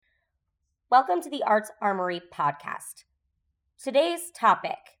Welcome to the Arts Armory podcast. Today's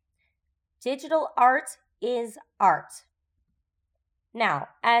topic, digital art is art. Now,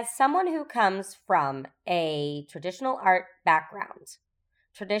 as someone who comes from a traditional art background,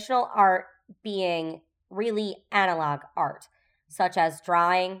 traditional art being really analog art, such as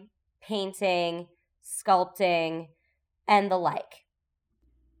drawing, painting, sculpting, and the like.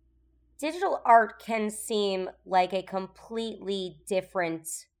 Digital art can seem like a completely different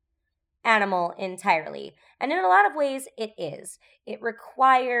animal entirely. And in a lot of ways, it is. It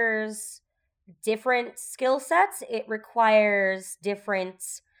requires different skill sets, it requires different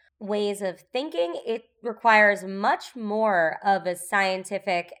ways of thinking, it requires much more of a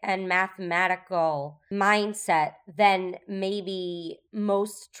scientific and mathematical mindset than maybe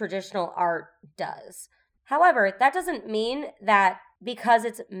most traditional art does. However, that doesn't mean that because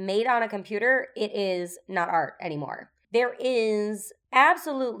it's made on a computer, it is not art anymore. There is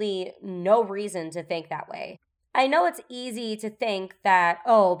absolutely no reason to think that way. I know it's easy to think that,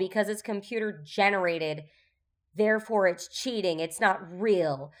 because it's computer generated, therefore it's cheating, it's not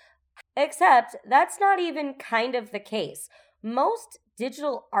real. Except that's not even kind of the case. Most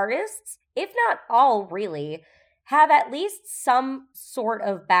digital artists, if not all really, have at least some sort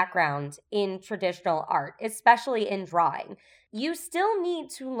of background in traditional art, especially in drawing. You still need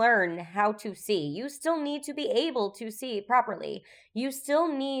to learn how to see. You still need to be able to see properly. You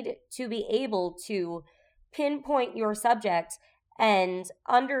still need to be able to pinpoint your subject and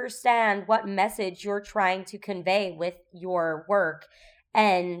understand what message you're trying to convey with your work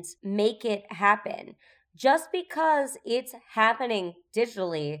and make it happen. Just because it's happening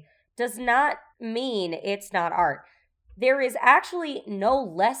digitally does not mean it's not art. There is no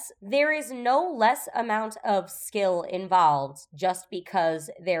less amount of skill involved just because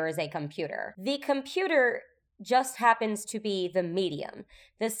there is a computer. The computer just happens to be the medium.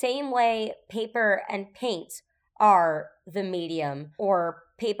 The same way paper and paint are the medium, or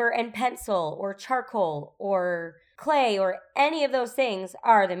paper and pencil, or charcoal, or clay, or any of those things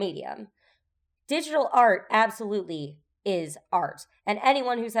are the medium. Digital art absolutely is art, and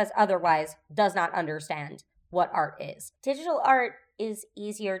anyone who says otherwise does not understand what art is. Digital art is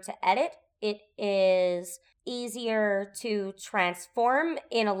easier to edit. It is easier to transform.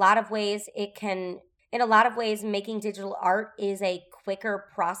 In a lot of ways, making digital art is a quicker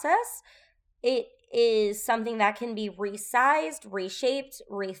process. It is something that can be resized, reshaped,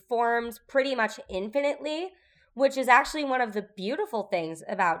 reformed pretty much infinitely, which is actually one of the beautiful things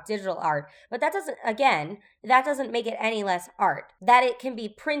about digital art. But that doesn't make it any less art. That it can be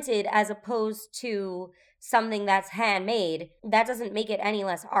printed as opposed to something that's handmade, that doesn't make it any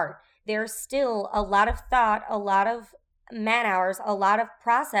less art. There's still a lot of thought, a lot of man hours, a lot of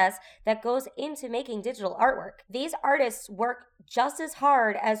process that goes into making digital artwork. These artists work just as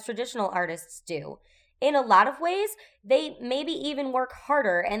hard as traditional artists do. In a lot of ways, they maybe even work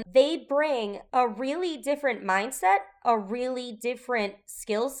harder, and they bring a really different mindset, a really different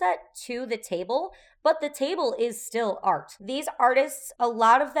skill set to the table, but the table is still art. These artists, a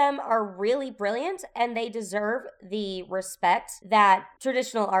lot of them are really brilliant, and they deserve the respect that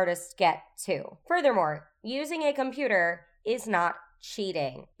traditional artists get too. Furthermore, using a computer is not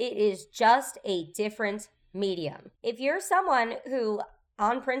cheating. It is just a different medium. If you're someone who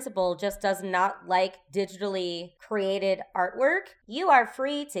on principle just does not like digitally created artwork, you are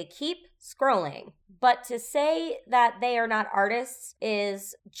free to keep scrolling. But to say that they are not artists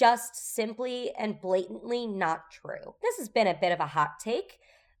is just simply and blatantly not true. This has been a bit of a hot take,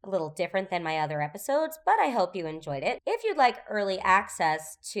 a little different than my other episodes, but I hope you enjoyed it. If you'd like early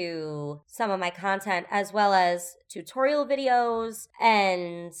access to some of my content, as well as tutorial videos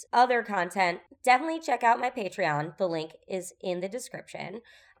and other content, definitely check out my Patreon. The link is in the description.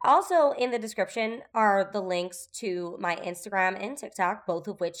 Also in the description are the links to my Instagram and TikTok, both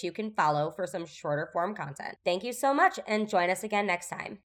of which you can follow for some shorter form content. Thank you so much, and join us again next time.